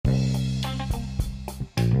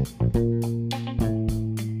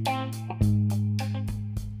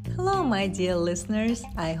Hello, my dear listeners.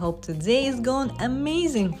 I hope today is going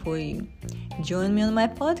amazing for you. Join me on my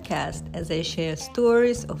podcast as I share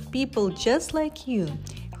stories of people just like you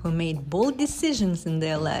who made bold decisions in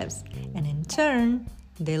their lives and in turn,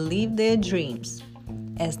 they live their dreams.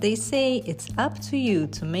 As they say, it's up to you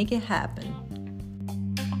to make it happen.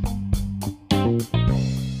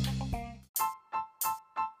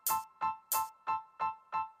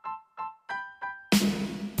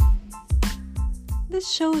 This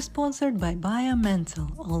show is sponsored by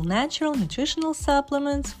BioMental, all natural nutritional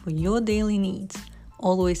supplements for your daily needs.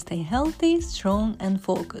 Always stay healthy, strong, and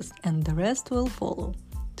focused, and the rest will follow.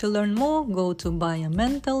 To learn more, go to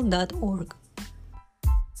biomental.org.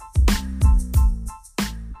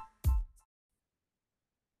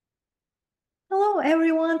 Hello,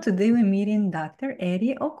 everyone. Today we're meeting Dr.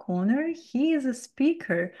 Eddie O'Connor. He is a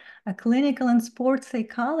speaker, a clinical and sports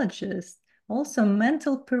psychologist, also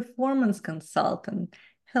mental performance consultant.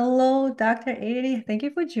 Hello, Dr. Eddie. Thank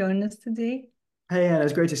you for joining us today. Hey, Anna,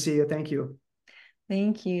 it's great to see you. Thank you.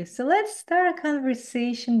 Thank you. So let's start a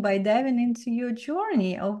conversation by diving into your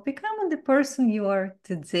journey of becoming the person you are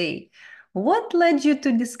today. What led you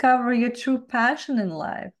to discover your true passion in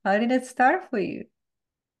life? How did it start for you?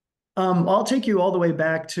 I'll take you all the way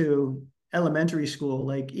back to elementary school,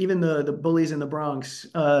 like even the bullies in the Bronx.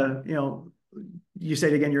 You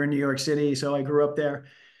said again, you're in New York City, so I grew up there,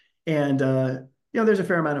 and there's a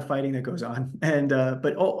fair amount of fighting that goes on, and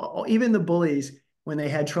even the bullies, when they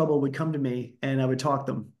had trouble, would come to me, and I would talk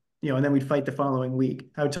them, and then we'd fight the following week.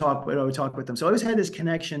 I would talk with them. So I always had this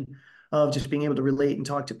connection of just being able to relate and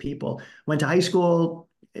talk to people. Went to high school,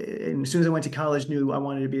 and as soon as I went to college, knew I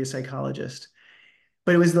wanted to be a psychologist.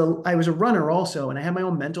 But I was a runner also, and I had my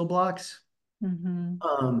own mental blocks.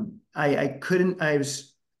 Mm-hmm. I couldn't, it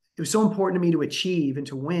was so important to me to achieve and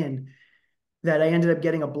to win that I ended up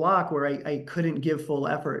getting a block where I couldn't give full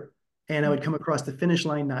effort. And I would come across the finish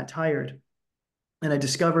line not tired. And I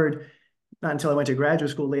discovered, not until I went to graduate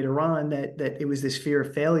school later on, that it was this fear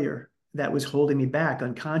of failure that was holding me back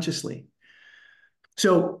unconsciously.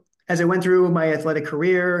 So as I went through my athletic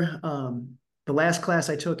career, the last class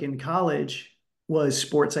I took in college was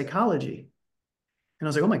sports psychology. And I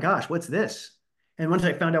was like, oh my gosh, what's this? And once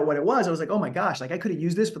I found out what it was, I was like, oh my gosh, like I could have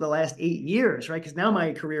used this for the last 8 years, right? Because now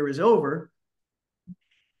my career is over.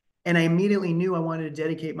 And I immediately knew I wanted to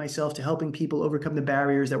dedicate myself to helping people overcome the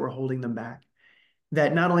barriers that were holding them back.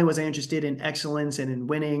 That not only was I interested in excellence and in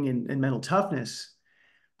winning and mental toughness,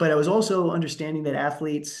 but I was also understanding that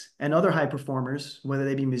athletes and other high performers, whether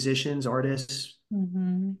they be musicians, artists,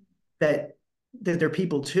 Mm-hmm. that they're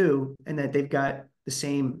people too, and that they've got the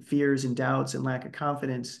same fears and doubts and lack of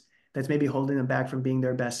confidence that's maybe holding them back from being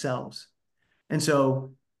their best selves. And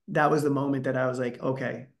so that was the moment that I was like,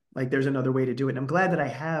 okay, like there's another way to do it. And I'm glad that I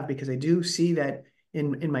have, because I do see that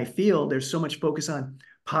in my field, there's so much focus on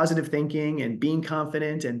positive thinking and being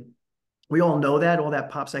confident. And we all know that, all that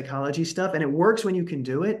pop psychology stuff. And it works when you can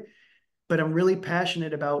do it. But I'm really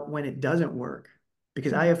passionate about when it doesn't work,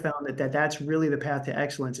 because I have found that's really the path to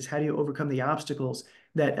excellence, is how do you overcome the obstacles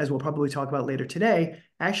that, as we'll probably talk about later today,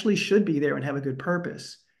 actually should be there and have a good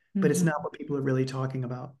purpose, but it's Mm-hmm. not what people are really talking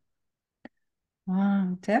about.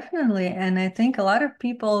 Definitely. And I think a lot of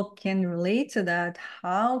people can relate to that.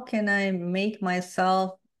 How can I make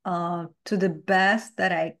myself to the best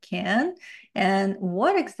that I can? And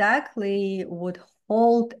what exactly would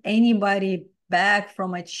hold anybody back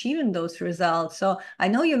from achieving those results? So I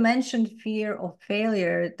know you mentioned fear of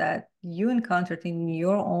failure that you encountered in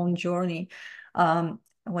your own journey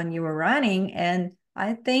when you were running. And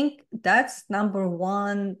I think that's number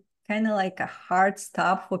one, kind of like a hard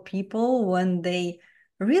stop for people when they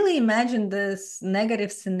really imagine this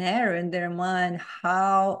negative scenario in their mind,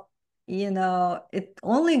 how it's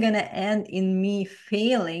only going to end in me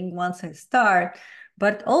failing once I start,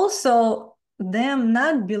 but also them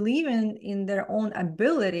not believing in their own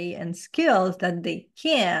ability and skills that they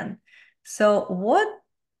can. So what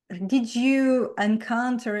did you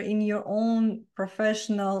encounter in your own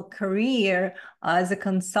professional career as a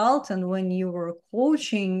consultant when you were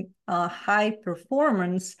coaching high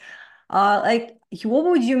performance? Like, what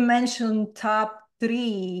would you mention top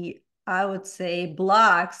three, I would say,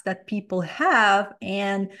 blocks that people have?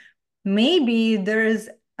 And maybe there's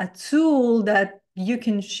a tool that you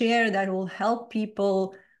can share that will help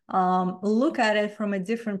people look at it from a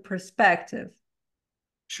different perspective.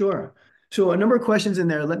 Sure. So a number of questions in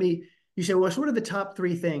there. You say, well, what are the top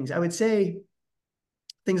three things? I would say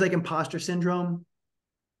things like imposter syndrome,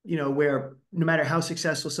 where no matter how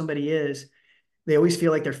successful somebody is, they always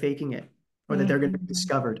feel like they're faking it or that they're going to be Mhm.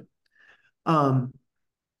 discovered. Um,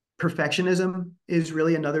 Perfectionism is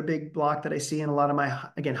really another big block that I see in a lot of my,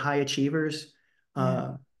 again, high achievers.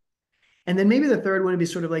 Yeah. And then maybe the third one would be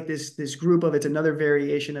sort of like this group of, it's another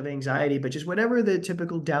variation of anxiety, but just whatever the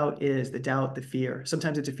typical doubt is, the doubt, the fear.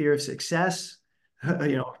 Sometimes it's a fear of success,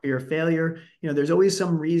 fear of failure. There's always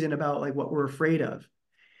some reason about like what we're afraid of.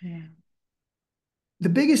 Yeah. The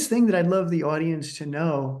biggest thing that I'd love the audience to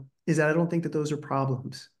know is that I don't think that those are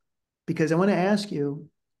problems. Because I want to ask you,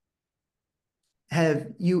 have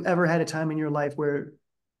you ever had a time in your life where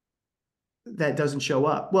that doesn't show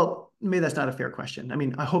up? Well, maybe that's not a fair question. I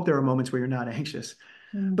mean, I hope there are moments where you're not anxious,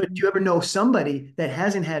 but do Mhm. you ever know somebody that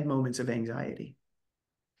hasn't had moments of anxiety?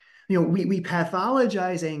 We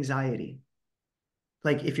pathologize anxiety.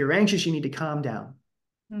 Like if you're anxious, you need to calm down.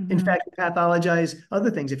 In Mhm. fact, we pathologize other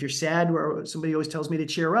things. If you're sad, or somebody always tells me to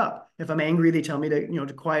cheer up. If I'm angry, they tell me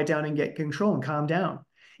to quiet down and get control and calm down.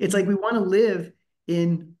 It's like we want to live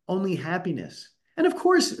in only happiness. And of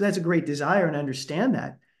course, that's a great desire, and I understand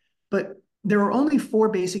that. But there are only four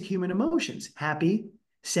basic human emotions: happy,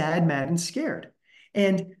 sad, mad, and scared.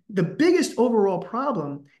 And the biggest overall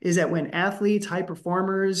problem is that when athletes, high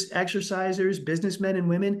performers, exercisers, businessmen and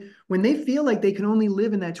women, when they feel like they can only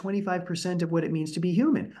live in that 25% of what it means to be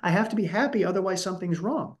human, I have to be happy, otherwise something's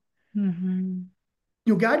wrong. Mhm.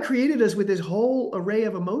 God created us with this whole array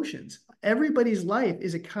of emotions. Everybody's life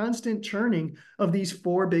is a constant churning of these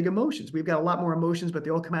four big emotions. We've got a lot more emotions, but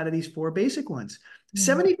they all come out of these four basic ones. Yeah.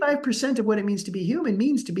 75% of what it means to be human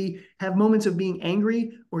means to have moments of being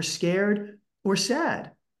angry or scared or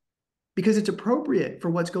sad, because it's appropriate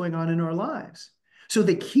for what's going on in our lives. So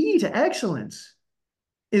the key to excellence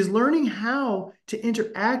is learning how to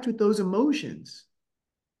interact with those emotions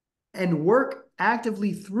and work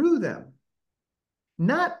actively through them,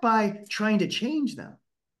 not by trying to change them,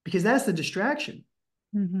 because that's the distraction.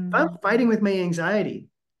 If I'm Mhm. fighting with my anxiety,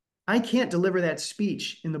 I can't deliver that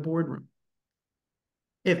speech in the boardroom.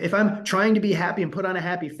 If I'm trying to be happy and put on a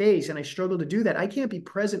happy face and I struggle to do that, I can't be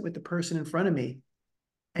present with the person in front of me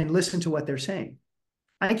and listen to what they're saying.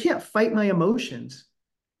 I can't fight my emotions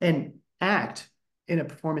and act in a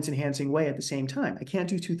performance enhancing way at the same time. I can't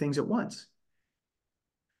do two things at once.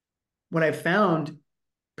 What I've found,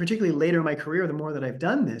 particularly later in my career, the more that I've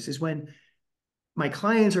done this, is when my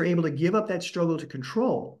clients are able to give up that struggle to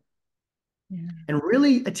control Yeah. and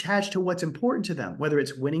really attach to what's important to them, whether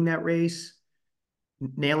it's winning that race,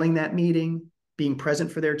 nailing that meeting, being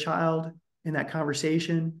present for their child in that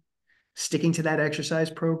conversation, sticking to that exercise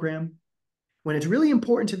program. When it's really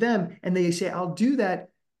important to them and they say, I'll do that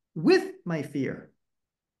with my fear,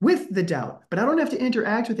 with the doubt, but I don't have to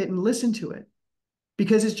interact with it and listen to it,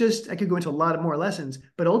 because it's just, I could go into a lot of more lessons,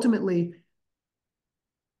 but ultimately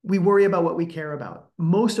we worry about what we care about.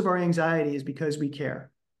 Most of our anxiety is because we care,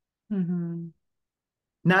 Mhm.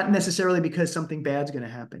 not necessarily because something bad's going to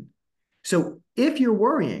happen. So if you're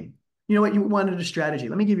worrying, you know what, you wanted a strategy.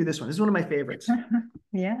 Let me give you this one. This is one of my favorites.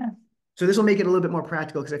 Yeah. So this will make it a little bit more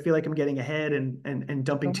practical, because I feel like I'm getting ahead and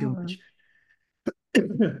dumping too Sure. much.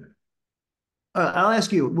 I'll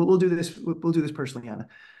ask you. We'll do this. We'll do this personally, Anna.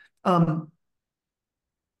 Um,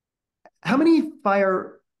 how many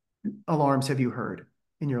fire alarms have you heard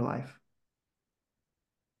in your life?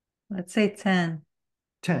 Let's say 10.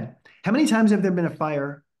 10. How many times have there been a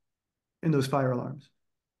fire in those fire alarms?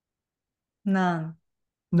 None.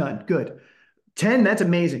 None. Good. 10, that's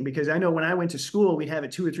amazing, because I know when I went to school, we'd have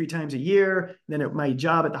it 2 or 3 times a year. Then at my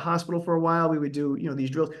job at the hospital for a while, we would do, these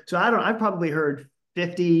drills. So I've probably heard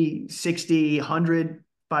 50, 60, 100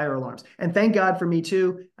 fire alarms. And thank God for me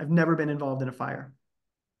too. I've never been involved in a fire.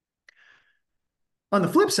 On the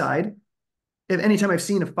flip side, if anytime I've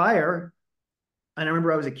seen a fire, and I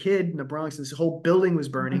remember I was a kid in the Bronx, and this whole building was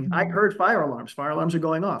burning, I Mhm. heard fire alarms. Fire alarms are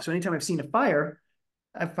going off. So anytime I've seen a fire,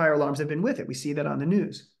 fire alarms have been with it. We see that on the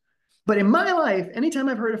news. But in my life, anytime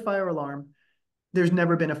I've heard a fire alarm, there's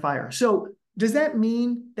never been a fire. So does that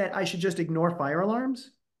mean that I should just ignore fire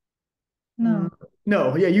alarms? Mm,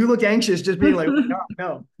 No. no. Yeah, you look anxious, just being like, oh my God,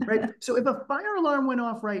 no. Right. So if a fire alarm went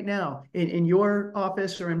off right now in your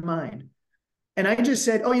office or in mine, and I just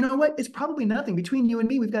said, oh, you know what? It's probably nothing. Between you and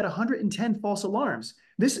me, we've got 110 false alarms.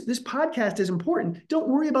 This podcast is important. Don't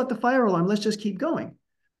worry about the fire alarm. Let's just keep going.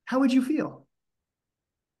 How would you feel?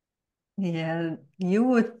 Yeah, you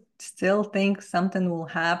would still think something will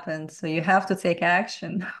happen, so you have to take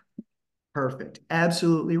action. Perfect.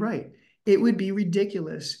 Absolutely right. It would be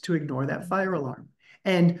ridiculous to ignore that fire alarm.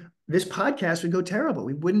 And this podcast would go terrible.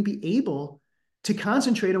 We wouldn't be able to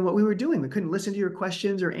concentrate on what we were doing. We couldn't listen to your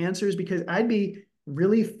questions or answers, because I'd be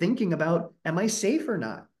really thinking about, am I safe or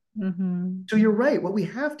not? Hmm. So you're right. What we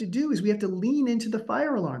have to do is we have to lean into the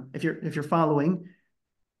fire alarm. If you're following,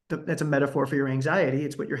 that's a metaphor for your anxiety.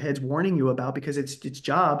 It's what your head's warning you about because its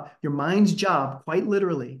job, your mind's job, quite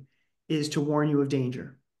literally, is to warn you of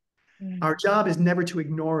danger. Our job is never to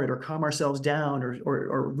ignore it or calm ourselves down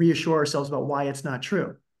or reassure ourselves about why it's not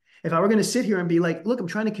true. If I were going to sit here and be like, look, I'm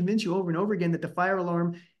trying to convince you over and over again that the fire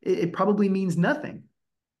alarm, it probably means nothing,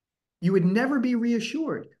 you would never be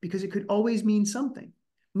reassured because it could always mean something.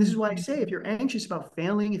 And this is why I say, if you're anxious about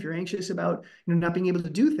failing, if you're anxious about not being able to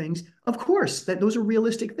do things, of course, that those are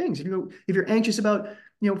realistic things. If you're anxious about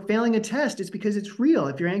failing a test, it's because it's real.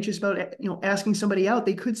 If you're anxious about asking somebody out,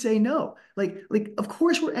 they could say no. Like of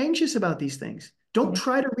course we're anxious about these things. Don't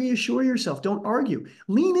try to reassure yourself. Don't argue.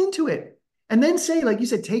 Lean into it, and then say, like you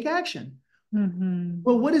said, take action. Mm-hmm.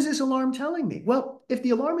 Well, what is this alarm telling me? Well, if the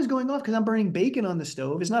alarm is going off because I'm burning bacon on the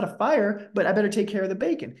stove, it's not a fire, but I better take care of the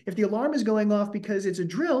bacon. If the alarm is going off because it's a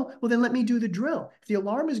drill, well, then let me do the drill. If the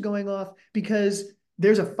alarm is going off because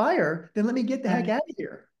there's a fire, then let me get the heck out of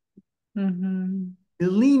here. Mm-hmm. You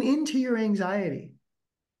lean into your anxiety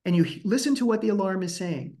and you listen to what the alarm is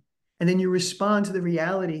saying. And then you respond to the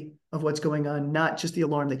reality of what's going on, not just the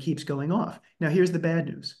alarm that keeps going off. Now, here's the bad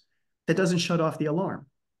news. That doesn't shut off the alarm.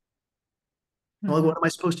 Well, what am I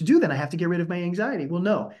supposed to do then? I have to get rid of my anxiety. Well,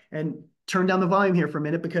 no. And turn down the volume here for a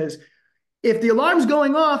minute, because if the alarm's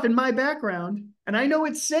going off in my background and I know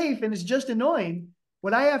it's safe and it's just annoying,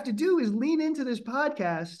 what I have to do is lean into this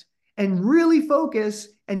podcast and really focus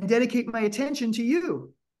and dedicate my attention to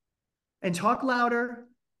you and talk louder.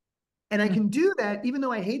 And I can do that even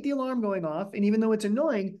though I hate the alarm going off and even though it's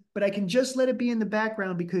annoying, but I can just let it be in the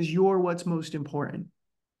background because you're what's most important.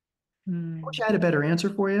 I wish I had a better answer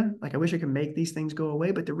for you. Like, I wish I could make these things go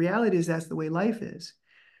away, but the reality is that's the way life is.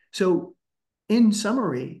 So in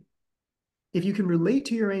summary, if you can relate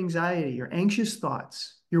to your anxiety, your anxious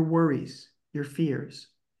thoughts, your worries, your fears,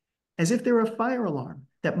 as if they're a fire alarm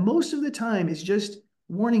that most of the time is just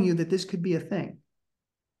warning you that this could be a thing,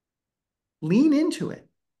 lean into it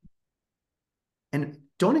and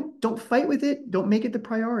don't fight with it. Don't make it the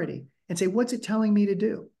priority and say, what's it telling me to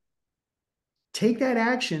do? Take that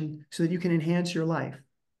action so that you can enhance your life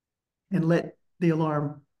and let the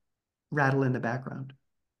alarm rattle in the background.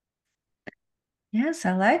 Yes,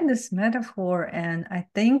 I like this metaphor, and I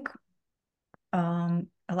think a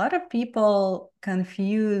lot of people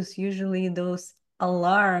confuse usually those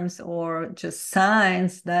alarms or just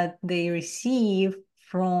signs that they receive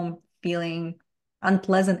from feeling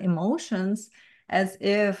unpleasant emotions as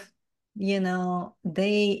if,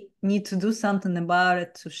 they need to do something about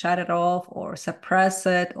it to shut it off or suppress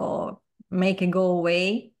it or make it go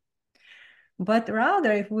away. But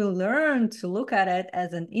rather, if we learn to look at it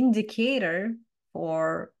as an indicator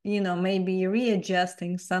for, maybe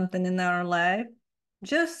readjusting something in our life,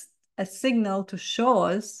 just a signal to show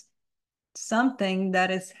us something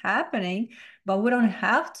that is happening, but we don't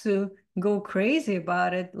have to go crazy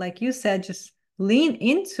about it. Like you said, just lean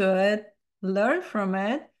into it, learn from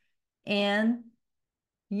it, and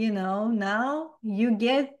now you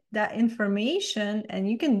get that information and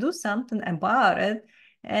you can do something about it,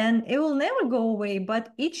 and it will never go away. But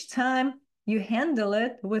each time you handle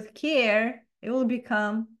it with care, it will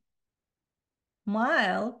become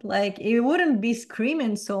mild. Like, it wouldn't be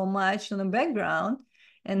screaming so much in the background.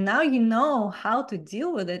 And now you know how to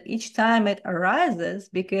deal with it each time it arises,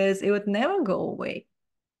 because it would never go away.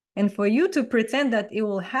 And for you to pretend that it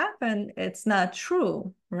will happen, it's not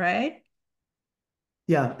true, right?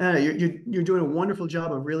 Yeah, you're doing a wonderful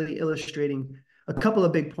job of really illustrating a couple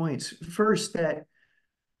of big points. First, that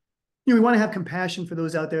we want to have compassion for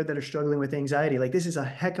those out there that are struggling with anxiety. Like, this is a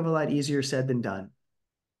heck of a lot easier said than done.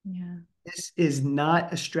 Yeah. This is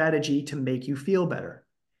not a strategy to make you feel better.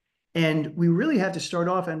 And we really have to start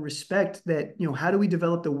off and respect that, how do we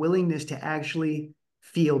develop the willingness to actually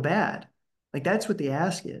feel bad? Like, that's what the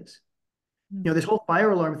ask is. This whole fire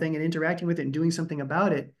alarm thing and interacting with it and doing something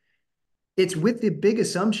about it, it's with the big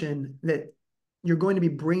assumption that you're going to be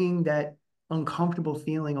bringing that uncomfortable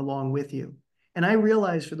feeling along with you. And I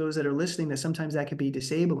realize for those that are listening that sometimes that could be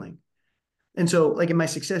disabling. And so, like in my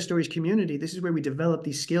Success Stories community, this is where we develop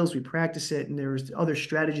these skills, we practice it, and there's other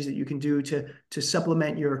strategies that you can do to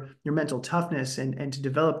supplement your mental toughness and to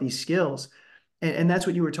develop these skills. And that's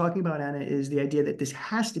what you were talking about, Anna, is the idea that this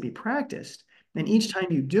has to be practiced. And each time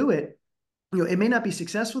you do it, it may not be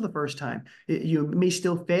successful the first time. You may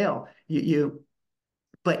still fail.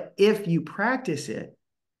 But if you practice it,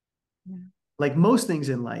 like most things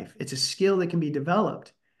in life, it's a skill that can be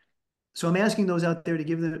developed. So I'm asking those out there to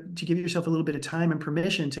give yourself a little bit of time and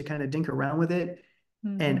permission to kind of dink around with it.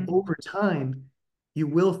 And over time, you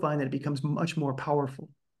will find that it becomes much more powerful.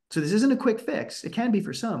 So this isn't a quick fix. It can be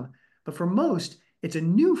for some, but for most, It's a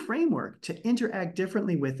new framework to interact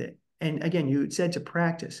differently with it. And again, you said to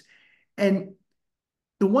practice. And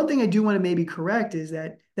the one thing I do want to maybe correct is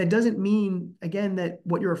that that doesn't mean, again, that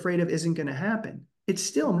what you're afraid of isn't going to happen. It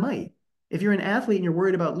still might. If you're an athlete and you're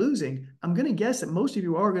worried about losing, I'm going to guess that most of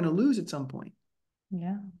you are going to lose at some point.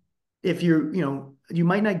 Yeah. If you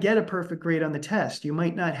might not get a perfect grade on the test. You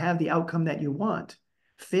might not have the outcome that you want.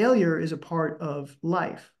 Failure is a part of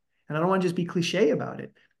life. And I don't want to just be cliche about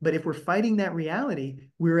it, but if we're fighting that reality,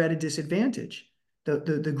 we're at a disadvantage.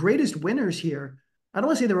 The greatest winners here, I don't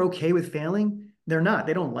want to say they're okay with failing. They're not.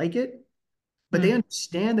 They don't like it, but they Mm.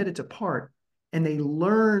 understand that it's a part and they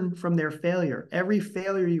learn from their failure. Every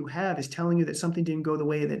failure you have is telling you that something didn't go the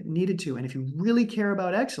way that it needed to. And if you really care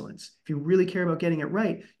about excellence, if you really care about getting it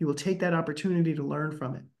right, you will take that opportunity to learn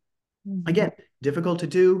from it. Mhm. Again, difficult to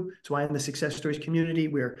do. That's why in the Success Stories community,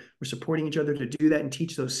 we're supporting each other to do that and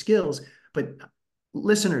teach those skills. But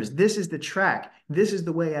listeners, this is the track. This is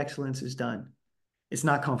the way excellence is done. It's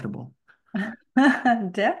not comfortable.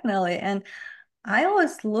 Definitely. And I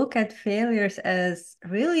always look at failures as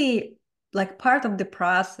really like part of the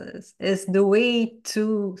process, is the way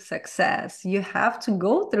to success. You have to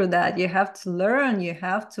go through that. You have to learn, you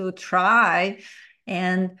have to try.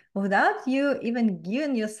 And without you even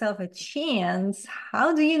giving yourself a chance,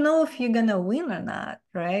 how do you know if you're gonna win or not,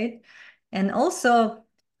 right? And also,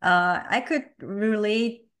 I could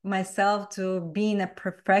relate myself to being a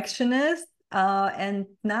perfectionist, and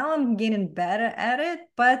now I'm getting better at it,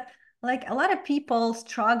 but like a lot of people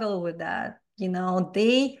struggle with that.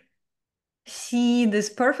 They see this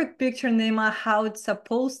perfect picture in their mind how it's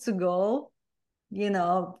supposed to go,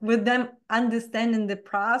 with them understanding the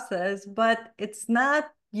process, but it's not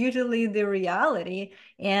usually the reality.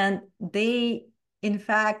 And they, in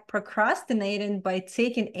fact, procrastinated by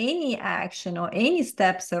taking any action or any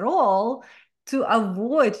steps at all to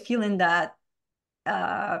avoid feeling that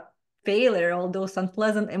uh, failure, all those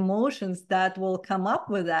unpleasant emotions that will come up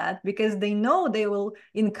with that, because they know they will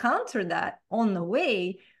encounter that on the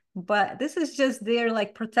way. But this is just their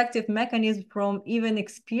like protective mechanism from even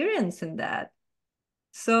experiencing that.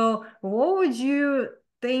 So, what would you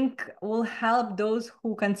think will help those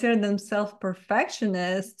who consider themselves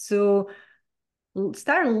perfectionists to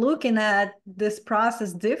start looking at this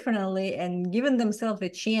process differently and giving themselves a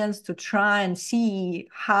chance to try and see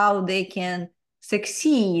how they can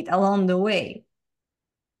succeed along the way?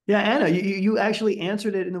 Yeah, Anna, you actually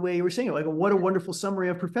answered it in the way you were saying it. Like, what a wonderful summary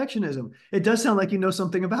of perfectionism. It does sound like you know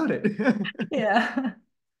something about it. Yeah.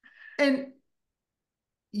 And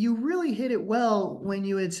you really hit it well when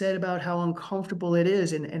you had said about how uncomfortable it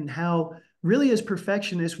is and how really as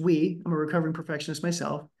perfectionists, I'm a recovering perfectionist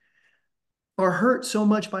myself, are hurt so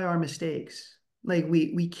much by our mistakes. Like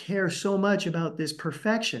we care so much about this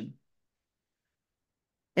perfection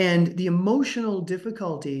and the emotional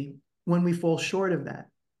difficulty when we fall short of that.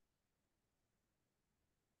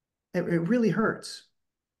 It really hurts.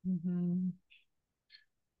 Mhm.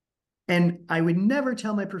 And I would never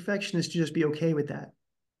tell my perfectionist to just be okay with that.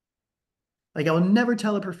 Like I will never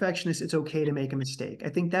tell a perfectionist it's okay to make a mistake. I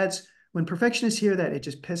think that's when perfectionists hear that, it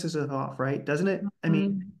just pisses us off, right? Doesn't it? I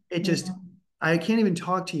mean, Mhm. it just, Yeah. I can't even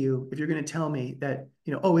talk to you if you're going to tell me that,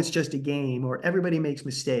 oh, it's just a game or everybody makes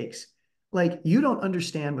mistakes. Like you don't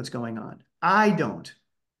understand what's going on. I don't,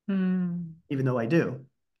 Mm. even though I do,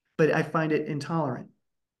 but I find it intolerant.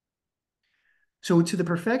 So to the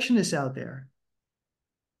perfectionists out there,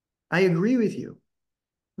 I agree with you.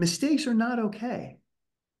 Mistakes are not okay.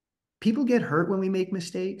 People get hurt when we make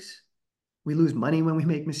mistakes. We lose money when we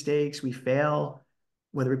make mistakes. We fail,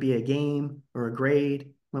 whether it be a game or a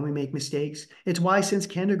grade when we make mistakes. It's why since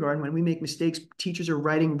kindergarten, when we make mistakes, teachers are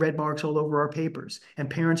writing red marks all over our papers, and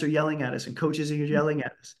parents are yelling at us, and coaches are yelling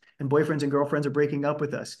at us, and boyfriends and girlfriends are breaking up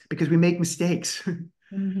with us because we make mistakes.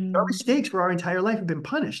 Our Mhm. mistakes for our entire life have been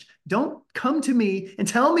punished. Don't come to me and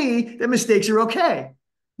tell me that mistakes are okay.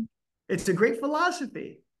 It's a great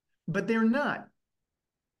philosophy, but they're not.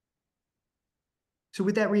 So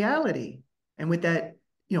with that reality and with that,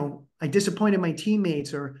 I disappointed my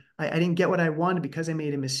teammates or I didn't get what I wanted because I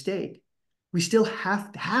made a mistake. We still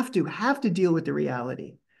have to deal with the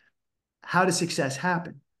reality. How does success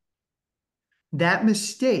happen? That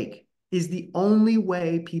mistake is the only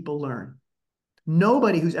way people learn.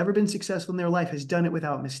 Nobody who's ever been successful in their life has done it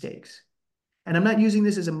without mistakes. And I'm not using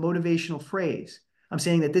this as a motivational phrase. I'm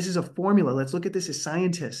saying that this is a formula. Let's look at this as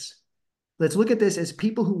scientists. Let's look at this as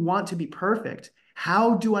people who want to be perfect.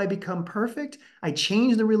 How do I become perfect? I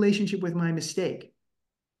change the relationship with my mistake.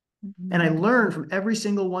 And I Mhm. learn from every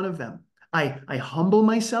single one of them. I humble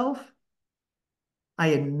myself. I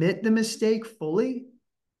admit the mistake fully,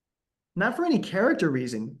 not for any character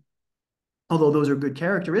reason. although those are good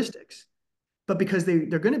characteristics, but because they're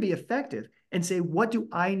going to be effective, and say, what do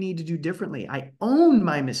I need to do differently? I own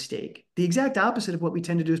my mistake. The exact opposite of what we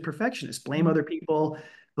tend to do as perfectionists: blame other people,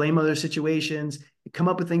 blame other situations, come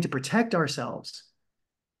up with things to protect ourselves.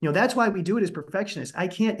 That's why we do it as perfectionists. I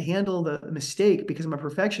can't handle the mistake because I'm a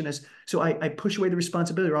perfectionist. So I push away the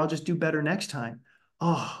responsibility, or I'll just do better next time.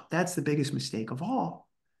 Oh, that's the biggest mistake of all.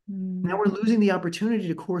 Now Mm. we're losing the opportunity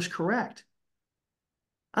to course correct.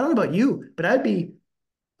 I don't know about you, but I'd be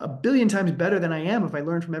a billion times better than I am if I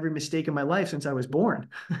learned from every mistake in my life since I was born.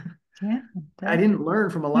 Yeah, I didn't definitely. learn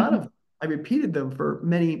from a lot of them. I repeated them for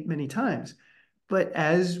many, many times. But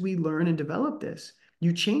as we learn and develop this,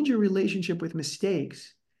 you change your relationship with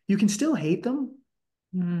mistakes. You can still hate them,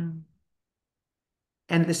 Mm.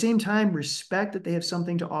 and at the same time, respect that they have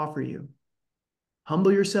something to offer you.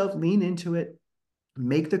 Humble yourself, lean into it,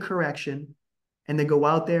 make the correction, and then go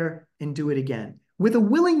out there and do it again with a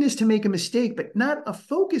willingness to make a mistake, but not a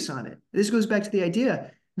focus on it. This goes back to the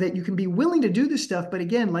idea that you can be willing to do this stuff, but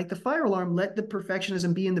again, like the fire alarm, let the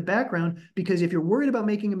perfectionism be in the background, because if you're worried about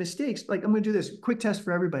making a mistake, like I'm going to do this quick test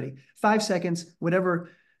for everybody, 5 seconds, whatever,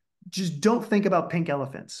 just don't think about pink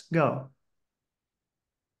elephants. Go.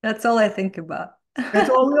 That's all I think about.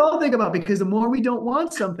 That's all we all think about, because the more we don't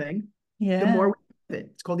want something, the Yeah. more we have it.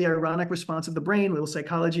 It's called the ironic response of the brain, a little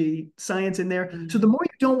psychology science in there. So the Mm. more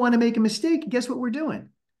you don't want to make a mistake, guess what we're doing?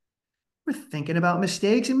 We're thinking about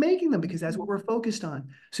mistakes and making them, because that's what we're focused on.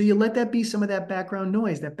 So you let that be some of that background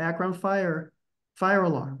noise, that background fire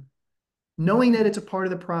alarm, knowing that it's a part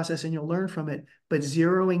of the process and you'll learn from it, but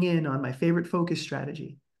zeroing in on my favorite focus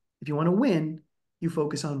strategy. If you want to win, you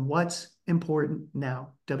focus on what's important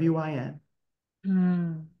now, WIN.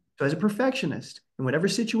 Mm. So as a perfectionist, in whatever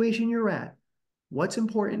situation you're at, what's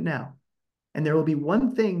important now? And there will be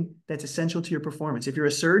one thing that's essential to your performance. If you're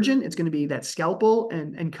a surgeon, it's going to be that scalpel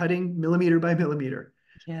and cutting millimeter by millimeter.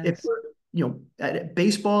 If Yes. you're, at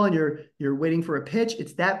baseball and you're waiting for a pitch,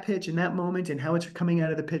 it's that pitch in that moment and how it's coming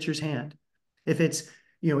out of the pitcher's hand. If it's,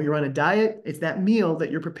 you're on a diet, it's that meal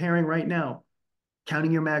that you're preparing right now,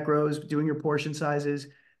 counting your macros, doing your portion sizes,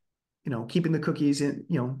 keeping the cookies in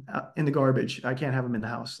the garbage. I can't have them in the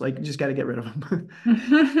house. Like, you just got to get rid of them.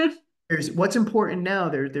 There's what's important now.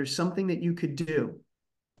 There's something that you could do,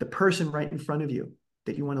 the person right in front of you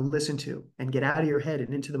that you want to listen to and get out of your head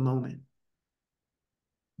and into the moment.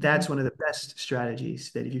 That's one of the best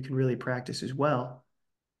strategies that if you can really practice as well.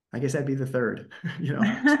 I guess that'd be the third.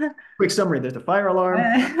 Quick summary: there's the fire alarm,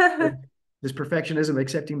 there's perfectionism,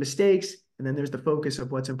 accepting mistakes, and then there's the focus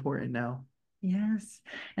of what's important now. Yes.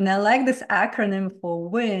 And I like this acronym for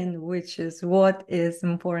WIN, which is what is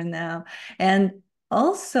important now. And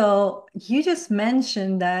also, you just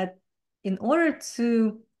mentioned that in order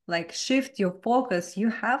to like shift your focus, you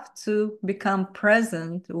have to become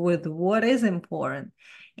present with what is important.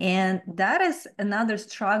 And that is another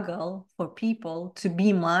struggle for people, to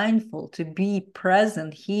be mindful, to be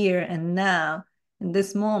present here and now in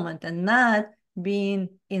this moment, and not being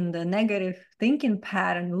in the negative thinking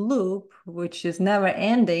pattern loop, which is never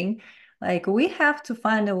ending. Like, we have to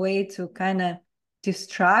find a way to kind of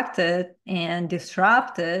distract it and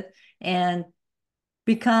disrupt it and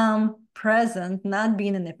become present, not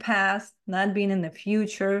being in the past, not being in the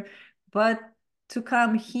future, but to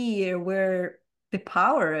come here where the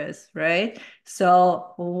power is, right?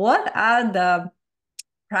 So what are the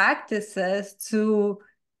practices to,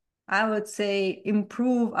 I would say,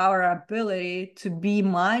 improve our ability to be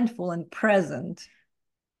mindful and present?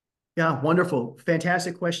 Yeah, wonderful.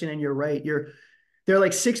 Fantastic question. And you're right. There are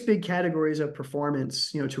like six big categories of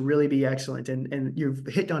performance, to really be excellent. And you've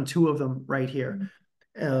hit on two of them right here.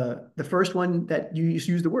 The first one that you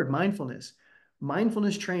use the word mindfulness.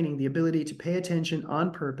 Mindfulness training, the ability to pay attention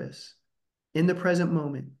on purpose in the present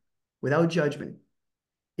moment without judgment,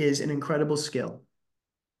 is an incredible skill.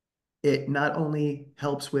 It not only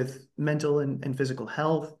helps with mental and physical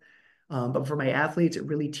health, but for my athletes, it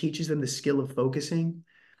really teaches them the skill of focusing.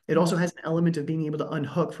 It also has an element of being able to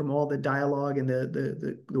unhook from all the dialogue and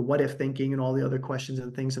the what if thinking and all the other questions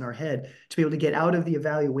and things in our head, to be able to get out of the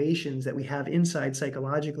evaluations that we have inside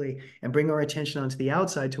psychologically and bring our attention onto the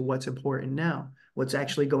outside to what's important now, what's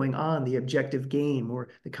actually going on, the objective game or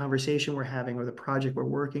the conversation we're having or the project we're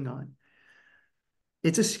working on.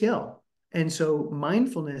 It's a skill. And so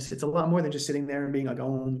mindfulness, it's a lot more than just sitting there and being like,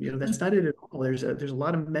 oh, that's not it at all. There's a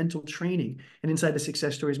lot of mental training. And inside the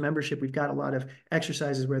Success Stories membership, we've got a lot of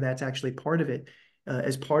exercises where that's actually part of it,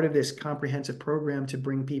 as part of this comprehensive program to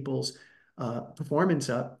bring people's performance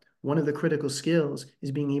up. One of the critical skills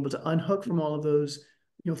is being able to unhook from all of those,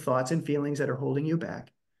 thoughts and feelings that are holding you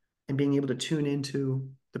back, and being able to tune into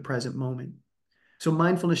the present moment. So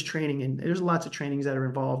mindfulness training, and there's lots of trainings that are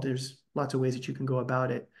involved. There's lots of ways that you can go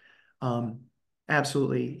about it. Um,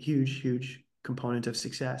 Absolutely huge, huge component of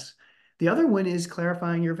success. The other one is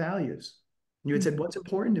clarifying your values. You had said, what's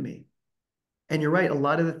important to me? And you're right, a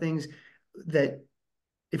lot of the things that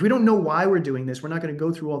if we don't know why we're doing this, we're not going to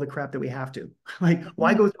go through all the crap that we have to. Like,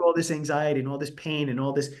 why go through all this anxiety and all this pain and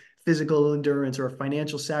all this physical endurance or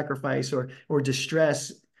financial sacrifice or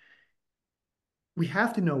distress? We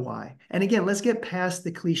have to know why. And again, let's get past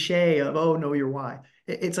the cliche of, oh, know your why.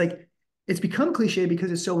 It's like, it's become cliche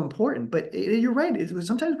because it's so important, but you're right.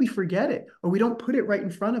 Sometimes we forget it or we don't put it right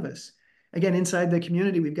in front of us. Again, inside the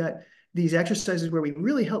community, we've got these exercises where we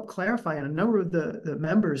really help clarify, and a number of the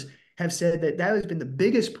members have said that that has been the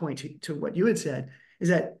biggest point to what you had said is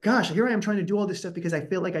that, gosh, here I am trying to do all this stuff because I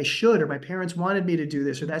feel like I should, or my parents wanted me to do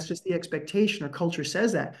this, or that's just the expectation, or culture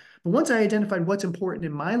says that. But once I identified what's important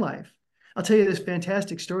in my life, I'll tell you this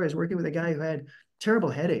fantastic story. I was working with a guy who had terrible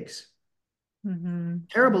headaches,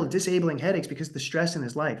 terrible disabling headaches because of the stress in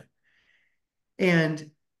his life.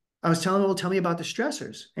 And I was telling him, well, tell me about the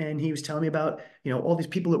stressors. And he was telling me about, all these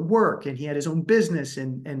people at work, and he had his own business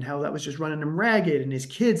and how that was just running him ragged. And his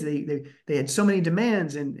kids, they had so many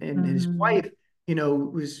demands, and his wife,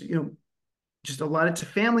 was, just a lot of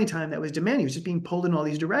family time that was demanding. He was just being pulled in all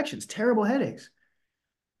these directions, terrible headaches.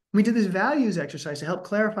 We did this values exercise to help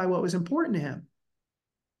clarify what was important to him,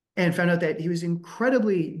 and found out that he was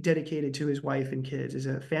incredibly dedicated to his wife and kids as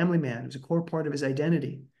a family man. It was a core part of his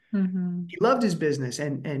identity. He loved his business,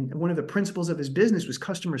 and one of the principles of his business was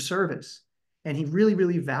customer service. And he really,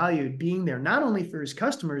 really valued being there, not only for his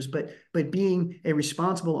customers, but being a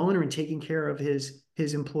responsible owner and taking care of his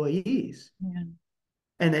employees. Yeah.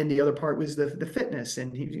 And then the other part was the fitness,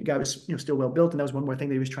 and the guy was still well built, and that was one more thing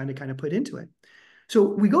that he was trying to kind of put into it. So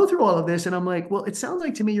we go through all of this, and I'm like, well, it sounds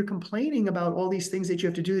like to me you're complaining about all these things that you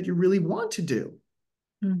have to do that you really want to do.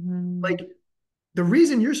 Like, the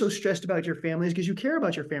reason you're so stressed about your family is because you care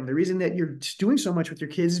about your family. The reason that you're doing so much with your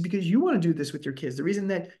kids is because you want to do this with your kids. The reason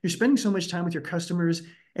that you're spending so much time with your customers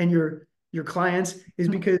and your clients is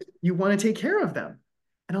because you want to take care of them.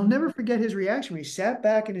 And I'll never forget his reaction when he sat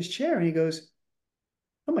back in his chair and he goes,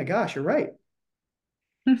 oh my gosh, you're right.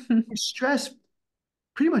 His stress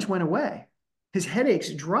pretty much went away. His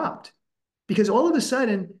headaches dropped because all of a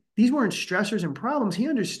sudden, these weren't stressors and problems. He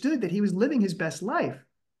understood that he was living his best life.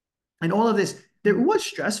 And all of this, it was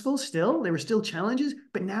stressful still. There were still challenges,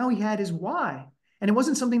 but now he had his why. And it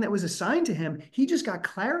wasn't something that was assigned to him. He just got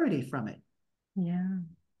clarity from it. Yeah.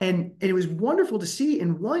 And it was wonderful to see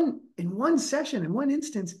in one session, in one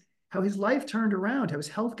instance, how his life turned around, how his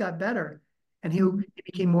health got better, and he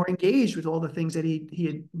became more engaged with all the things that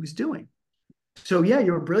he was doing. So yeah,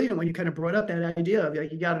 you were brilliant when you kind of brought up that idea of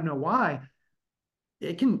like, you got to know why.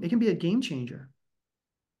 It can be a game changer.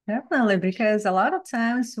 Definitely, because a lot of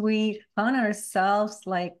times we find ourselves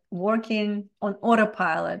like working on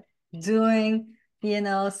autopilot, doing,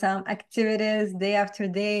 some activities day after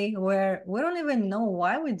day where we don't even know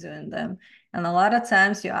why we're doing them. And a lot of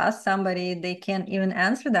times you ask somebody, they can't even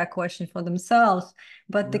answer that question for themselves.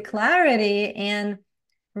 But the clarity and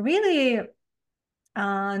really,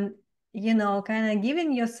 um, kind of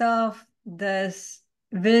giving yourself this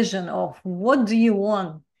vision of what do you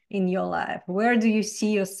want in your life? Where do you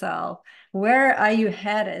see yourself? Where are you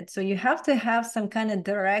headed? So you have to have some kind of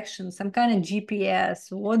direction, some kind of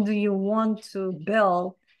GPS. What do you want to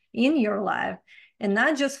build in your life? And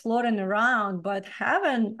not just floating around, but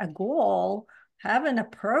having a goal, having a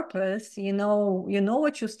purpose,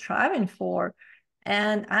 what you're striving for.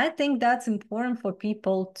 And I think that's important for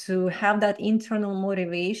people to have that internal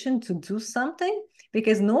motivation to do something,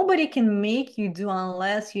 because nobody can make you do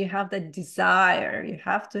unless you have that desire. You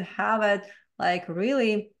have to have it like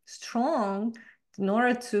really strong in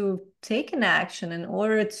order to take an action, in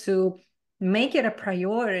order to make it a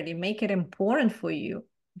priority, make it important for you.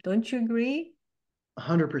 Don't you agree?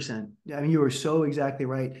 100%. I mean, you were so exactly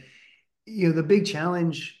right. The big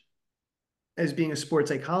challenge as being a sports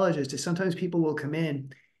psychologist is sometimes people will come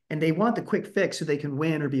in and they want the quick fix so they can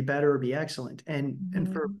win or be better or be excellent. And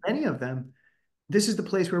for many of them, this is the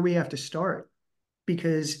place where we have to start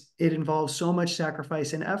because it involves so much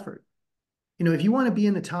sacrifice and effort. If you want to be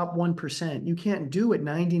in the top 1%, you can't do what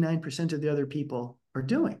 99% of the other people are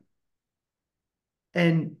doing.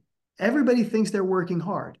 And everybody thinks they're working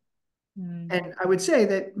hard. And I would say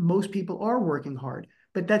that most people are working hard,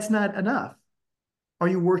 but that's not enough. Are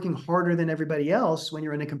you working harder than everybody else when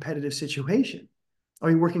you're in a competitive situation?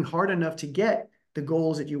 Are you working hard enough to get the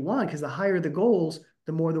goals that you want? Because the higher the goals,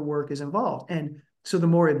 the more the work is involved. And so the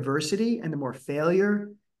more adversity and the more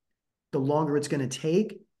failure, the longer it's going to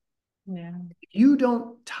take, Yeah. If you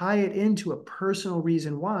don't tie it into a personal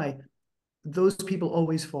reason why, those people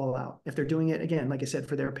always fall out. If they're doing it, again, like I said,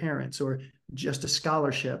 for their parents or just a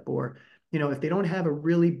scholarship, or, if they don't have a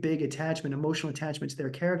really big attachment, emotional attachment to their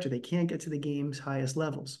character, they can't get to the game's highest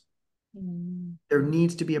levels. Mm, There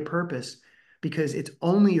needs to be a purpose, because it's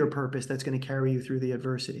only your purpose that's going to carry you through the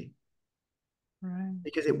adversity, right.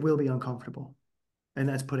 because it will be uncomfortable. And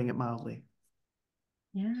that's putting it mildly.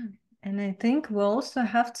 Yeah. And I think we also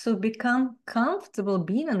have to become comfortable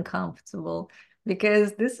being uncomfortable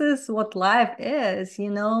because this is what life is, you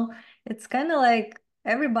know? It's kind of like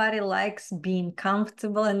everybody likes being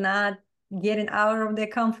comfortable and not getting out of their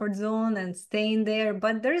comfort zone and staying there,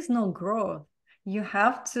 but there is no growth. You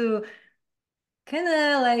have to kind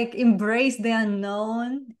of like embrace the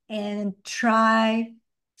unknown and try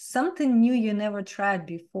something new you never tried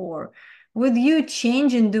before. With you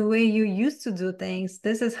changing the way you used to do things,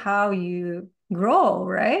 this is how you grow,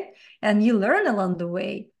 right? And you learn along the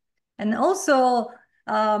way. And also,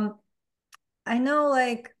 um, I know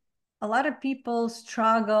like a lot of people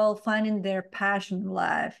struggle finding their passion in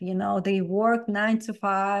life. You know, they work 9 to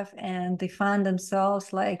 5 and they find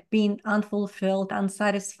themselves like being unfulfilled,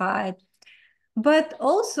 unsatisfied, but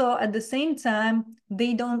also at the same time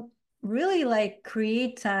they don't really like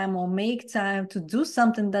create time or make time to do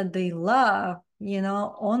something that they love, you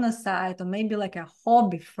know, on a side, or maybe like a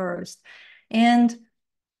hobby first. And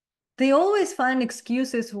they always find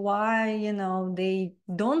excuses why, you know, they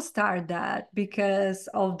don't start that because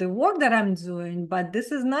of the work that I'm doing, but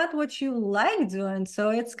this is not what you like doing. So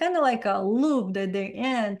it's kind of like a loop that they're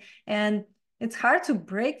in, and it's hard to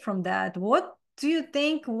break from that. What do you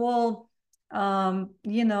think will,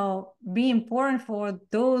 you know, be important for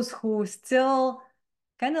those who still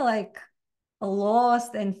kind of like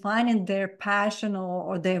lost and finding their passion,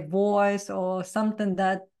 or their voice, or something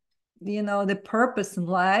that, you know, the purpose in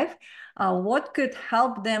life? What could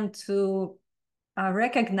help them to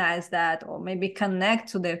recognize that, or maybe connect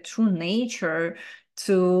to their true nature,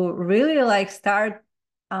 to really like start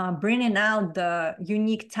bringing out the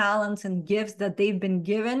unique talents and gifts that they've been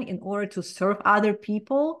given in order to serve other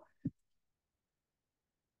people?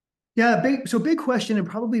 Yeah, big question, and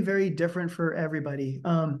probably very different for everybody.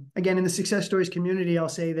 Again, in the success stories community, I'll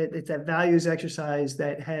say that it's that values exercise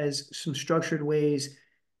that has some structured ways.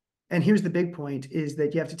 And here's the big point, is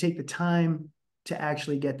that you have to take the time to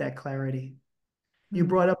actually get that clarity. You Mm-hmm.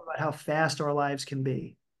 brought up about how fast our lives can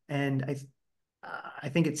be. And I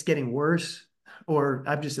think it's getting worse, or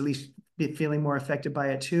I'm just at least feeling more affected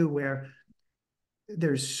by it too, where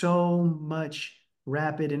there's so much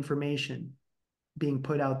rapid information being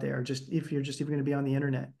put out there, just if you're just even going to be on the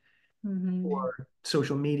internet Mm-hmm. or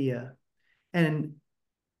social media, and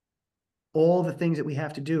all the things that we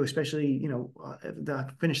have to do, especially,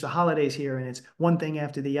 finish the holidays here, and it's one thing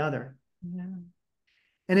after the other. Yeah.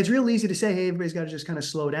 And it's real easy to say, hey, everybody's got to just kind of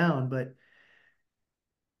slow down. But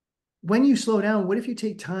when you slow down, what if you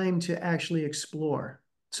take time to actually explore?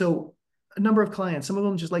 So a number of clients, some of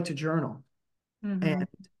them just like to journal, and Mm-hmm.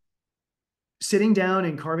 sitting down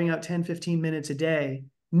and carving out 10, 15 minutes a day,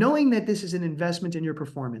 knowing that this is an investment in your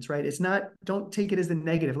performance, right? It's not, don't take it as the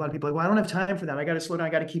negative. A lot of people are like, well, I don't have time for that. I got to slow down. I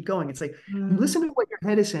got to keep going. It's like, Mm-hmm. listen to what your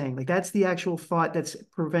head is saying. Like, that's the actual thought that's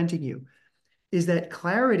preventing you, is that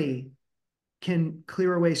clarity can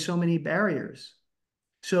clear away so many barriers.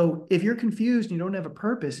 So if you're confused and you don't have a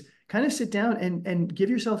purpose, kind of sit down and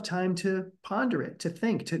give yourself time to ponder it, to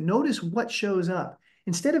think, to notice what shows up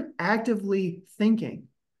instead of actively thinking.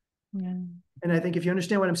 Yeah. And I think if you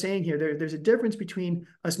understand what I'm saying here, there's a difference between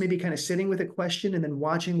us maybe kind of sitting with a question and then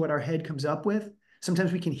watching what our head comes up with.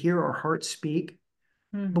 Sometimes we can hear our heart speak,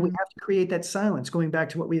 but we Mm-hmm. have to create that silence. Going back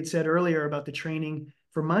to what we had said earlier about the training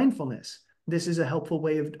for mindfulness, this is a helpful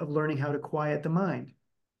way of learning how to quiet the mind.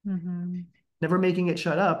 Mm-hmm. Never making it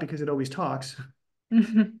shut up because it always talks,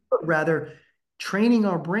 Mm-hmm. but rather training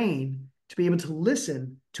our brain to be able to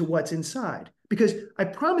listen to what's inside. Because I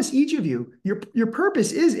promise each of you, your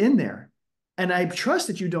purpose is in there. And I trust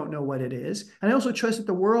that you don't know what it is. And I also trust that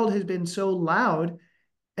the world has been so loud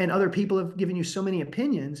and other people have given you so many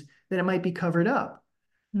opinions that it might be covered up.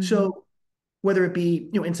 Mm-hmm. So whether it be,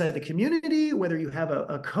 inside the community, whether you have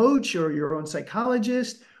a coach or your own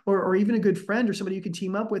psychologist, or even a good friend or somebody you can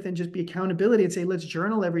team up with and just be accountability and say, let's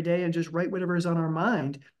journal every day and just write whatever is on our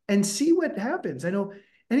mind and see what happens. I know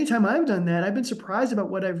anytime I've done that, I've been surprised about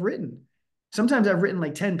what I've written. Sometimes I've written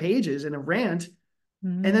like 10 pages in a rant,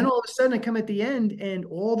 and then all of a sudden I come at the end and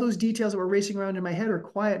all those details that were racing around in my head are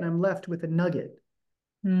quiet and I'm left with a nugget.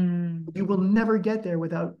 Mm-hmm. You will never get there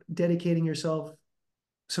without dedicating yourself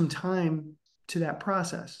some time to that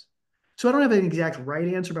process. So I don't have an exact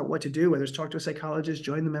right answer about what to do, whether it's talk to a psychologist,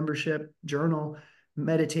 join the membership, journal,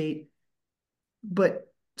 meditate,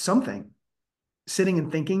 but something, sitting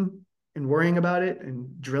and thinking and worrying about it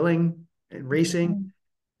and drilling and racing,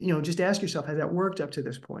 Mhm. just ask yourself, has that worked up to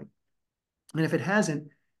this point? And if it hasn't,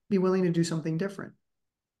 be willing to do something different.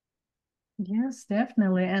 Yes,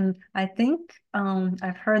 definitely. And I think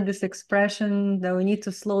I've heard this expression that we need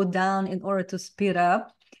to slow down in order to speed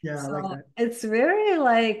up. Yeah, I like So that. it's very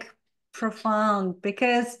like profound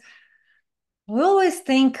because we always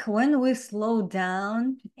think when we slow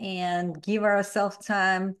down and give ourselves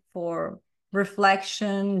time for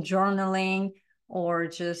reflection, journaling, or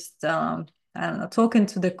just, I don't know, talking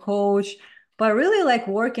to the coach, but really like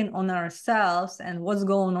working on ourselves and what's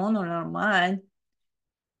going on in our mind,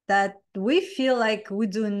 that we feel like we're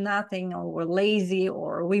doing nothing or we're lazy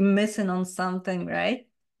or we're missing on something, right?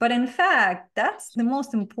 But in fact, that's the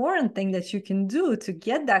most important thing that you can do to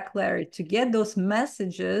get that clarity, to get those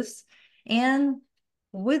messages. And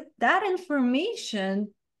with that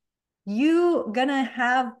information, you're gonna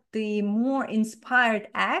have the more inspired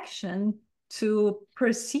action to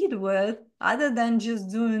proceed with other than just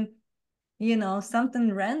doing,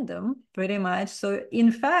 something random, pretty much. So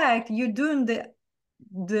in fact, you're doing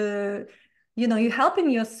the you're helping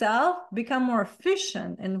yourself become more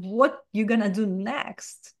efficient in what you're gonna do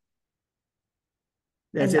next.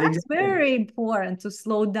 That's And it that's exactly. very important to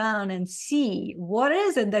slow down and see what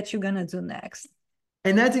is it that you're gonna do next.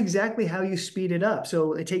 And that's exactly how you speed it up.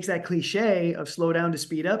 So it takes that cliche of slow down to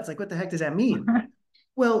speed up. It's like, what the heck does that mean?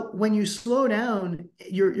 Well, when you slow down,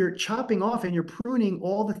 you're chopping off and you're pruning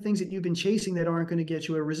all the things that you've been chasing that aren't going to get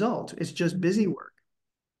you a result. It's just busy work.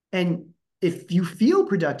 And if you feel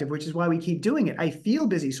productive, which is why we keep doing it, I feel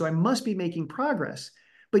busy, so I must be making progress.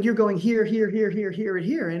 But you're going here, here, here, here, here, and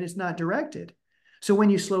here, and it's not directed. So when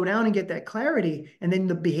you slow down and get that clarity, and then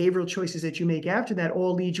the behavioral choices that you make after that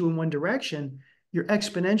all lead you in one direction, you're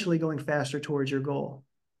exponentially going faster towards your goal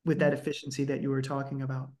with that efficiency that you were talking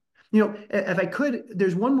about. If I could,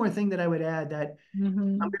 there's one more thing that I would add that I'm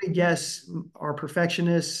Mhm. going to guess our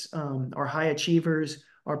perfectionists, our high achievers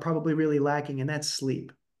are probably really lacking, and that's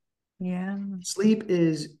sleep. Yeah. Sleep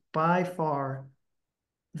is by far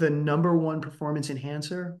the number one performance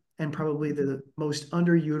enhancer and probably the most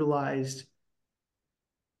underutilized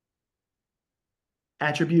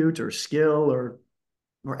attribute or skill or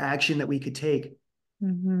action that we could take.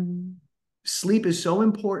 Mhm. Sleep is so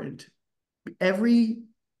important. Every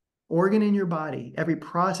organ in your body, every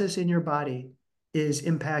process in your body is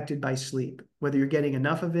impacted by sleep, whether you're getting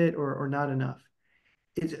enough of it or not enough.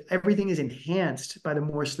 Everything is enhanced by the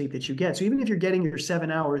more sleep that you get. So even if you're getting your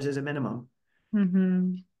 7 hours as a minimum,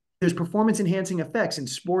 Mhm. there's performance enhancing effects in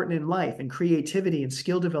sport and in life and creativity and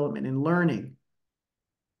skill development and learning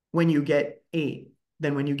when you get 8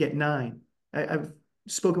 than when you get 9. I've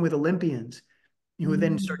spoken with Olympians who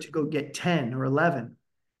then start Mhm. to go get 10 or 11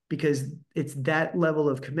 because it's that level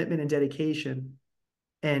of commitment and dedication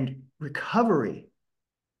and recovery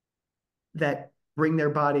that bring their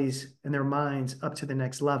bodies and their minds up to the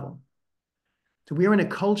next level. So we are in a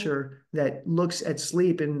culture that looks at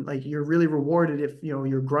sleep and like you're really rewarded if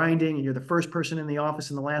you're grinding and you're the first person in the office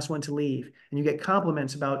and the last one to leave, and you get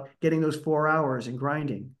compliments about getting those 4 hours and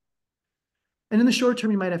grinding. And in the short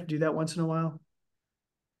term, you might have to do that once in a while,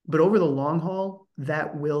 but over the long haul,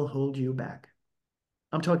 that will hold you back.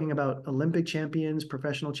 I'm talking about Olympic champions,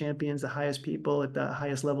 professional champions, the highest people at the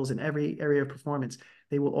highest levels in every area of performance.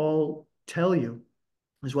 They will all tell you,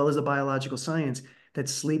 as well as the biological science, that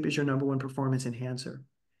sleep is your number one performance enhancer.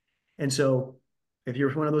 And so if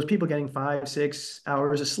you're one of those people getting 5, 6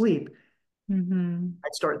 hours of sleep, Mhm.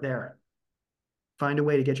 I'd start there. Find a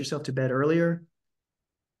way to get yourself to bed earlier,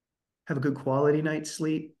 have a good quality night's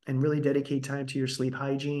sleep, and really dedicate time to your sleep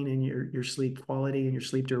hygiene and your sleep quality and your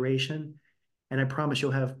sleep duration. And I promise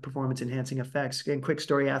you'll have performance enhancing effects. Again, quick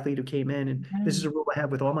story athlete who came in, and this is a rule I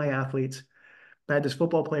have with all my athletes. I had this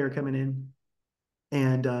football player coming in,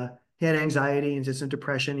 and he had anxiety and some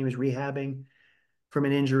depression. He was rehabbing from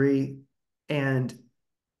an injury, and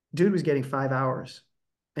dude was getting 5 hours.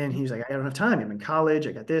 And he was like, I don't have time. I'm in college.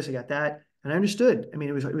 I got this, I got that. And I understood. I mean,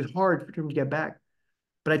 it was hard for him to get back.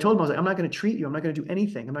 But I told him, I was like, I'm not going to treat you. I'm not going to do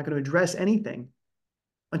anything. I'm not going to address anything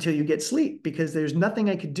until you get sleep because there's nothing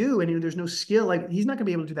I could do. And there's no skill. Like he's not going to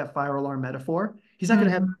be able to do that fire alarm metaphor. He's not going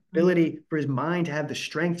to have Mhm. the ability for his mind to have the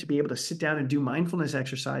strength to be able to sit down and do mindfulness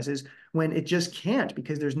exercises when it just can't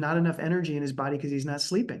because there's not enough energy in his body because he's not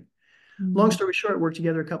sleeping. Long Mhm. story short, worked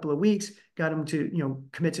together a couple of weeks, got him to,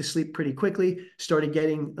 commit to sleep pretty quickly, started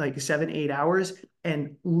getting like 7, 8 hours,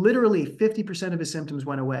 and literally 50% of his symptoms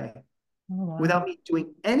went away. Oh, without wow. me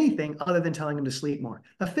doing anything other than telling him to sleep more.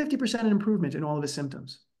 A 50% improvement in all of his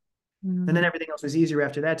symptoms. And then Mm. everything else was easier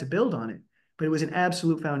after that to build on it. But it was an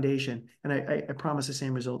absolute foundation. And I promise the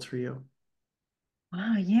same results for you.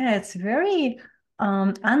 Wow, yeah, it's very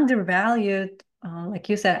undervalued, like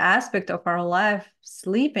you said, aspect of our life,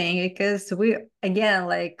 sleeping, because we, again,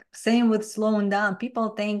 like same with slowing down. People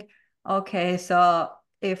think, okay, so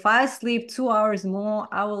if I sleep 2 hours more,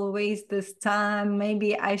 I will waste this time.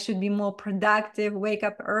 Maybe I should be more productive, wake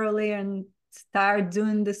up earlier and start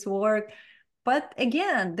doing this work. But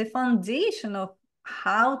again, the foundation of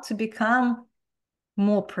how to become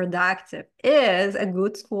more productive is a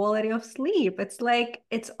good quality of sleep. It's like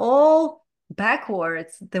it's all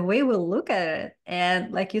backwards the way we look at it.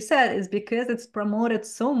 And like you said, it's because it's promoted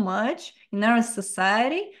so much in our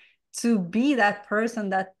society to be that person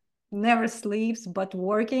that never sleeps but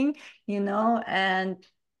working, and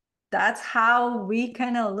that's how we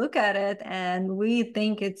kind of look at it and we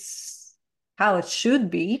think it's how it should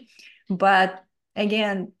be. But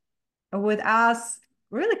again, with us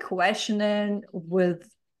really questioning with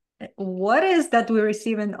what is that we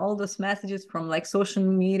receive in all those messages from like social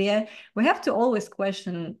media, we have to always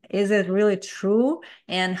question, is it really true?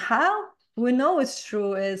 And how we know it's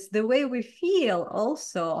true is the way we feel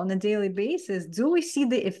also on a daily basis. Do we see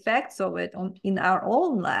the effects of it in our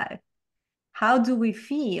own life? How do we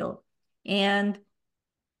feel? And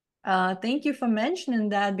thank you for mentioning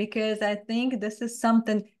that, because I think this is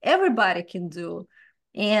something everybody can do.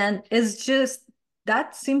 And it's just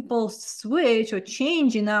that simple switch or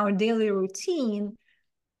change in our daily routine.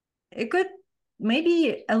 It could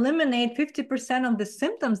maybe eliminate 50% of the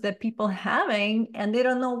symptoms that people having and they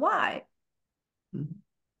don't know why.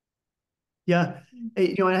 Yeah.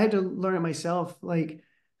 And I had to learn it myself. Like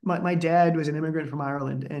my dad was an immigrant from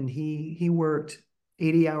Ireland and he worked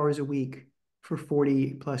 80 hours a week for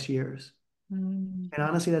 40 plus years. Mm. And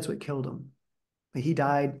honestly, that's what killed him. Like, he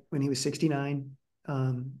died when he was 69.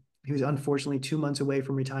 He was unfortunately 2 months away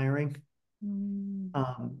from retiring. Mm.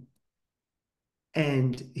 Um,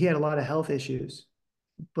 and he had a lot of health issues.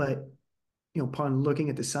 But, upon looking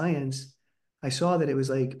at the science, I saw that it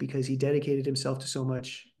was like because he dedicated himself to so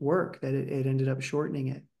much work that it ended up shortening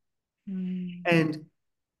it. Mm. And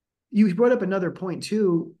you brought up another point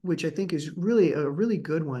too, which I think is really a really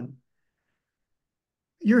good one.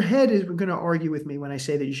 Your head is going to argue with me when I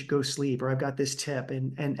say that you should go sleep, or I've got this tip,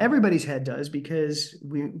 and everybody's head does, because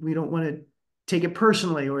we don't want to take it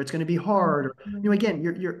personally, or it's going to be hard, or Mm. again,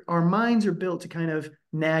 your our minds are built to kind of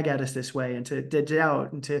nag at us this way, and to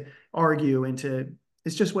doubt and to argue and to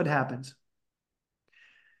it's just what happens.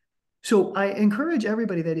 So I encourage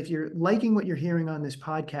everybody that if you're liking what you're hearing on this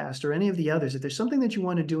podcast or any of the others, if there's something that you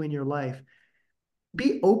want to do in your life,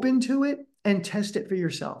 be open to it and test it for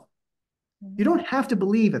yourself. You Mm. don't have to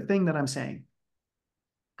believe a thing that I'm saying.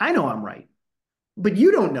 I know I'm right, but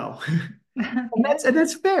you don't know. And Yeah.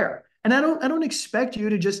 that's fair. And I don't expect you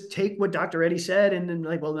to just take what Dr. Eddie said and then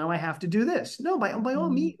like, well, now I have to do this. No, by all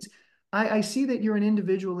Mm. means. I see that you're an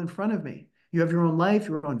individual in front of me. You have your own life,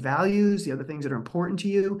 your own values, the other things that are important to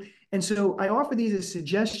you. And so I offer these as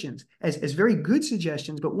suggestions, as very good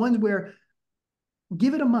suggestions, but ones where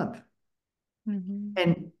give it a month Mhm.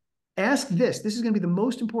 and ask this. This is going to be the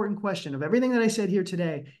most important question of everything that I said here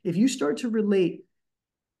today. If you start to relate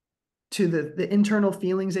to the internal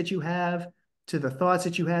feelings that you have, to the thoughts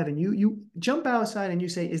that you have, and you jump outside and you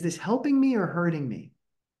say, is this helping me or hurting me?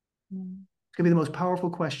 Mm. It's gonna be the most powerful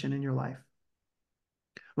question in your life.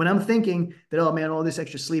 When I'm thinking that, oh man, all this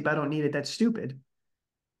extra sleep, I don't need it, that's stupid.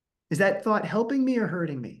 Is that thought helping me or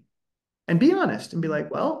hurting me? And be honest and be like,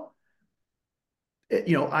 well,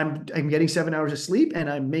 I'm getting 7 hours of sleep and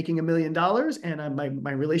I'm making $1 million and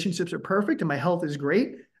my relationships are perfect and my health is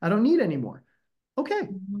great. I don't need any more. Okay,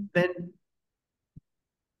 Mhm. then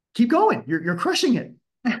keep going. You're crushing it.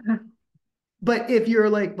 But if you're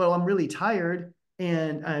like, well, I'm really tired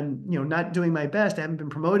and I'm, not doing my best. I haven't been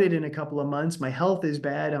promoted in a couple of months. My health is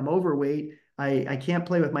bad. I'm overweight. I can't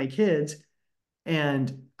play with my kids.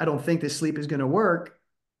 And I don't think this sleep is going to work.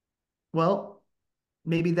 Well,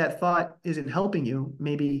 maybe that thought isn't helping you.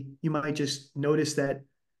 Maybe you might just notice that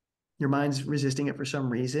your mind's resisting it for some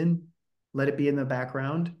reason. Let it be in the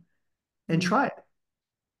background and Mm. try it.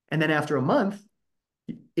 And then after a month,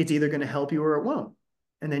 it's either going to help you or it won't.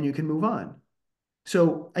 And then you can move on.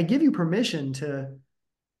 So I give you permission to,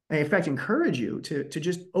 I in fact encourage you to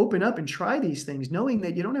just open up and try these things, knowing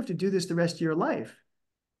that you don't have to do this the rest of your life.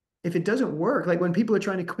 If it doesn't work, like when people are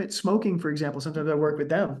trying to quit smoking, for example, sometimes I work with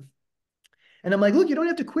them and I'm like, look, you don't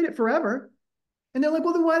have to quit it forever. And they're like,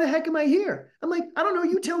 well, then why the heck am I here? I'm like, I don't know.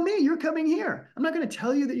 You tell me. You're coming here. I'm not going to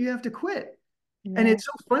tell you that you have to quit. And Yeah. it's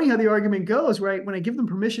so funny how the argument goes, right? When I give them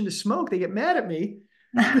permission to smoke, they get mad at me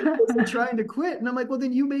because they're trying to quit. And I'm like, well,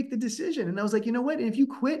 then you make the decision. And I was like, you know what? If you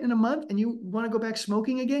quit in a month and you want to go back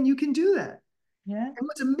smoking again, you can do that. Yeah. And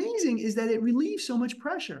what's amazing is that it relieves so much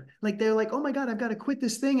pressure. Like they're like, oh my God, I've got to quit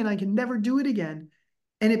this thing and I can never do it again.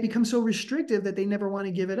 And it becomes so restrictive that they never want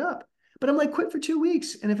to give it up. But I'm like, quit for 2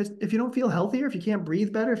 weeks. And if you don't feel healthier, if you can't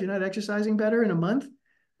breathe better, if you're not exercising better in a month,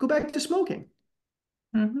 go back to smoking.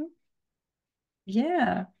 Hmm.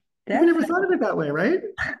 Yeah, We never definitely. thought of it that way, right?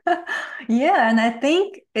 Yeah, and I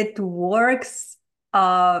think it works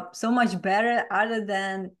so much better other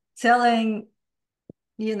than telling,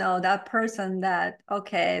 that person that,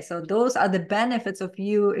 okay, so those are the benefits of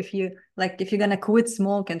you if you like if you're gonna quit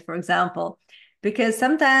smoking, for example. Because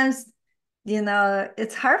sometimes,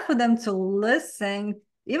 it's hard for them to listen,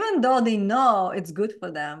 even though they know it's good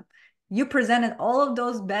for them. You presented all of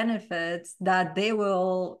those benefits that they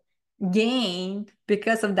will gain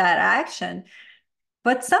because of that action,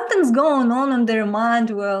 but something's going on in their mind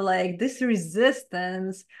where, like, this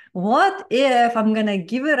resistance, what if I'm gonna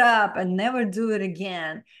give it up and never do it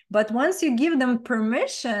again? But once you give them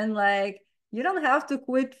permission, like, you don't have to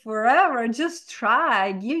quit forever. Just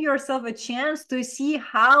try, give yourself a chance to see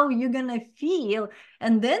how you're gonna feel.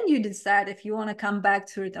 And then you decide if you want to come back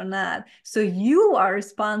to it or not. So you are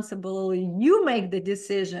responsible. You make the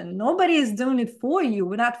decision. Nobody is doing it for you.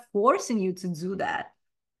 We're not forcing you to do that.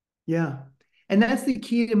 Yeah. And that's the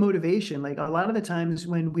key to motivation. Like a lot of the times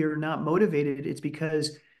when we're not motivated, it's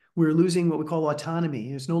because we're losing what we call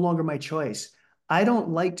autonomy. It's no longer my choice. I don't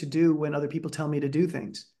like to do when other people tell me to do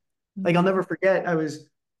things. Like I'll never forget, I was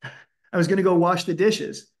going to go wash the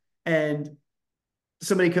dishes and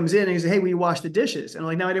somebody comes in and he says, hey, will you wash the dishes? And I'm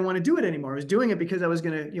like, no, I didn't want to do it anymore. I was doing it because I was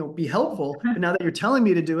going to, be helpful. But now that you're telling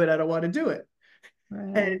me to do it, I don't want to do it.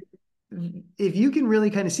 And Right. if you can really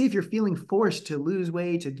kind of see if you're feeling forced to lose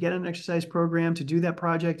weight, to get on an exercise program, to do that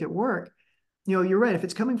project at work, you're right. If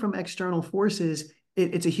it's coming from external forces,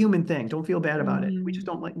 it's a human thing. Don't feel bad about it. We just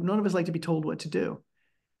Mhm. don't like, none of us like to be told what to do.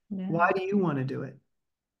 Yeah. Why do you want to do it?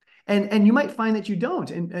 And you might find that you don't.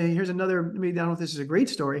 And here's another, maybe I don't know if this is a great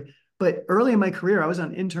story, but early in my career, I was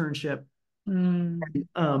on internship. Mm.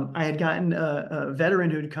 I had gotten a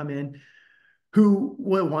veteran who'd come in who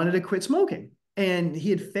wanted to quit smoking. And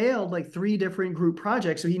he had failed like 3 different group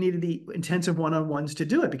projects. So he needed the intensive one-on-ones to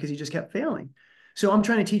do it because he just kept failing. So I'm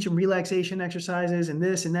trying to teach him relaxation exercises and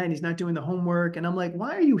this and that. And he's not doing the homework. And I'm like,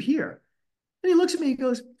 why are you here? And he looks at me, he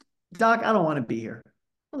goes, Doc, I don't want to be here.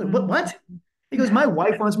 I was like, what? Mm. What? He goes, my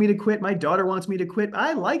wife wants me to quit. My daughter wants me to quit.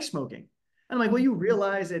 I like smoking. And I'm like, well, you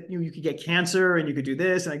realize that you could get cancer and you could do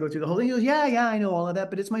this. And I go through the whole thing. He goes, yeah, yeah, I know all of that,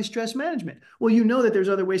 but it's my stress management. Well, you know that there's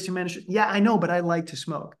other ways to manage it. Yeah, I know, but I like to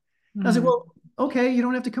smoke. And I was like, Mm. well, okay, you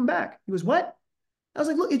don't have to come back. He goes, what? I was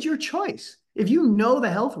like, look, it's your choice. If you know the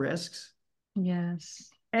health risks, Yes.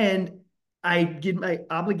 and I get my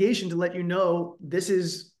obligation to let you know this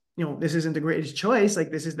isn't the greatest choice.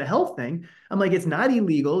 Like this is the health thing. I'm like, it's not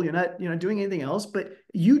illegal. You're not doing anything else, but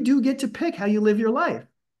you do get to pick how you live your life.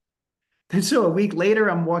 And so a week later,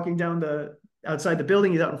 I'm walking down the outside the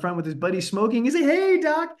building. He's out in front with his buddy smoking. He's like, hey,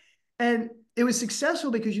 doc. And it was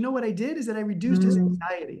successful because you know what I did is that I reduced his Mm.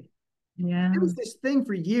 anxiety. Yeah. It was this thing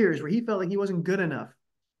for years where he felt like he wasn't good enough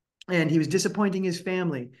and he was disappointing his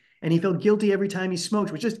family and he felt guilty every time he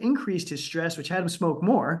smoked, which just increased his stress, which had him smoke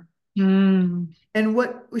more. Mm. And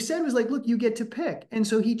what we said was like, look, you get to pick. And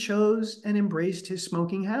so he chose and embraced his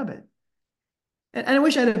smoking habit. And I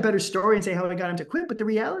wish I had a better story and say how I got him to quit. But the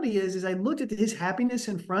reality is I looked at his happiness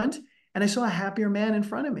in front and I saw a happier man in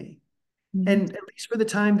front of me. Mm. And at least for the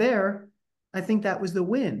time there, I think that was the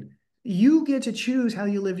win. You get to choose how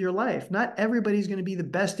you live your life. Not everybody's going to be the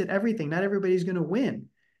best at everything. Not everybody's going to win.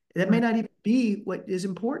 That may Right. not even be what is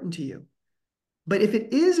important to you. But if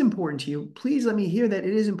it is important to you, please let me hear that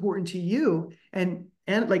it is important to you. And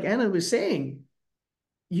like Anna was saying,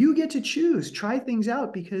 you get to choose, try things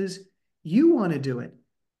out because you want to do it.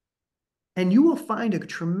 And you will find a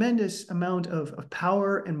tremendous amount of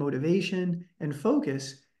power and motivation and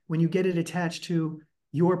focus when you get it attached to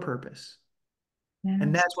your purpose.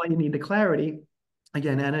 And Yes. that's why you need the clarity.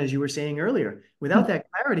 Again, Anna, as you were saying earlier, without that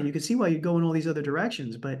clarity, you could see why you go in all these other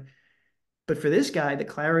directions. But for this guy, the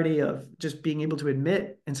clarity of just being able to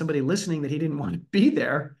admit and somebody listening that he didn't want to be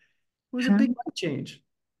there was a big life change.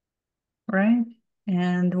 Right.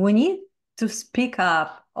 And we need to speak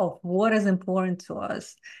up of what is important to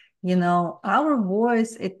us. Our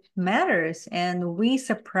voice, it matters, and we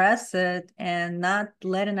suppress it and not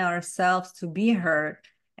letting ourselves to be heard.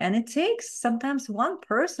 And it takes sometimes one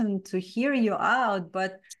person to hear you out,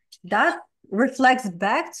 but that reflects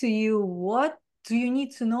back to you what do you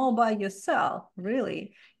need to know about yourself,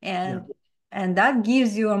 really? Yeah. And that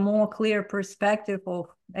gives you a more clear perspective of,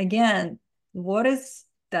 again, what is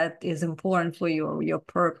that is important for you, your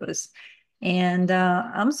purpose. And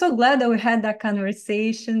I'm so glad that we had that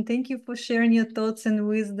conversation. Thank you for sharing your thoughts and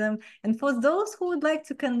wisdom. And for those who would like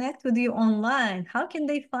to connect with you online, how can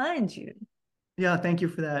they find you? Yeah, thank you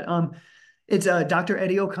for that. It's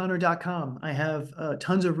dreddieoconnor.com. I have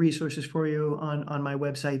tons of resources for you on my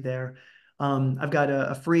website there. I've got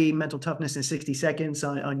a free mental toughness in 60 seconds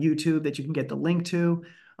on YouTube that you can get the link to.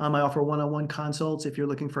 I offer one-on-one consults if you're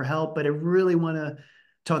looking for help, but I really want to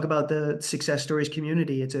talk about the Success Stories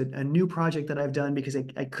community. It's a new project that I've done because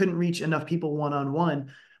I couldn't reach enough people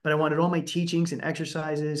one-on-one, but I wanted all my teachings and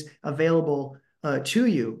exercises available to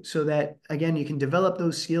you so that, again, you can develop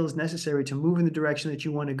those skills necessary to move in the direction that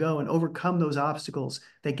you want to go and overcome those obstacles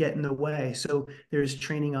that get in the way. So there's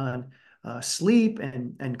training on sleep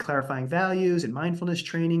and clarifying values and mindfulness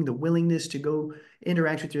training, the willingness to go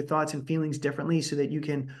interact with your thoughts and feelings differently so that you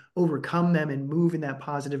can overcome them and move in that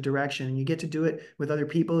positive direction. And you get to do it with other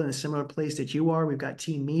people in a similar place that you are. We've got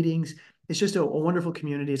team meetings. It's just a wonderful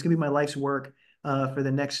community. It's going to be my life's work for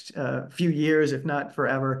the next few years, if not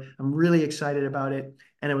forever. I'm really excited about it.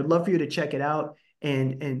 And I would love for you to check it out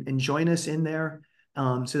and join us in there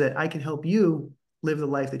so that I can help you live the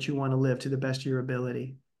life that you want to live to the best of your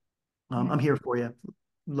ability. I'm here for you.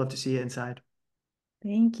 Love to see you inside.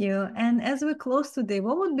 Thank you. And as we close today,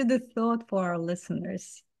 what would be the thought for our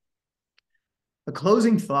listeners? A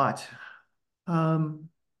closing thought. Boy,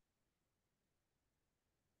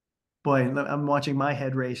 I'm watching my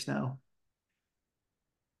head race now.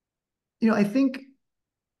 I think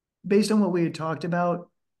based on what we had talked about,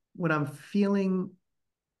 what I'm feeling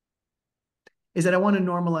is that I want to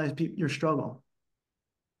normalize your struggle.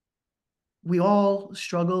 We all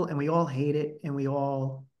struggle and we all hate it and we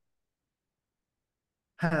all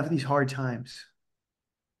have these hard times.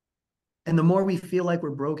 And the more we feel like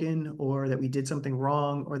we're broken or that we did something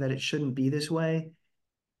wrong or that it shouldn't be this way,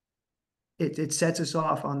 it sets us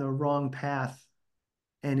off on the wrong path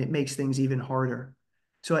and it makes things even harder.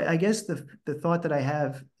 So I guess the thought that I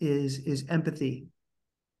have is empathy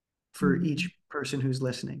for each person who's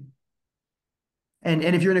listening. And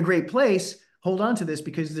if you're in a great place, hold on to this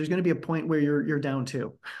because there's going to be a point where you're down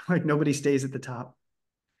too. Like nobody stays at the top.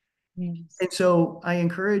 Yes. And so I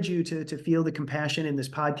encourage you to feel the compassion in this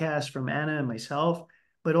podcast from Anna and myself,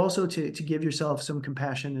 but also to give yourself some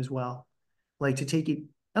compassion as well. Like to take it,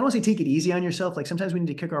 I don't want to say take it easy on yourself. Like sometimes we need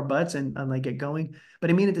to kick our butts and like get going.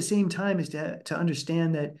 But I mean, at the same time is to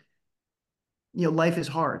understand that, life is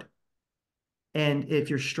hard. And if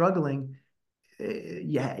you're struggling,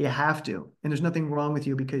 you have to. And there's nothing wrong with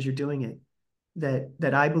you because you're doing it.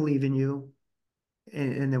 That I believe in you.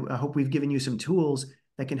 And I hope we've given you some tools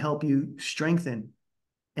that can help you strengthen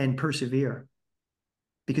and persevere.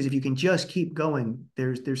 Because if you can just keep going,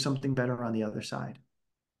 there's something better on the other side.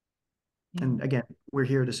 And again, we're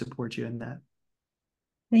here to support you in that.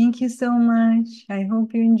 Thank you so much. I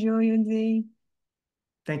hope you enjoy your day.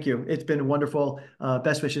 Thank you. It's been wonderful.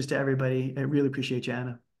 Best wishes to everybody. I really appreciate you,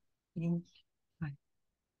 Anna. Thank you. Bye.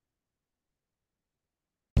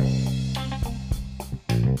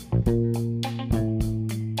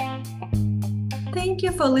 Thank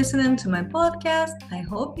you for listening to my podcast. I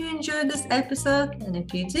hope you enjoyed this episode. And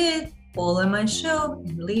if you did, follow my show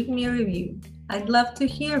and leave me a review. I'd love to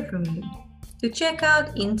hear from you. To check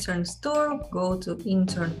out Intern Store, go to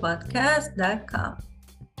internpodcast.com.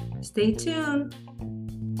 Stay tuned.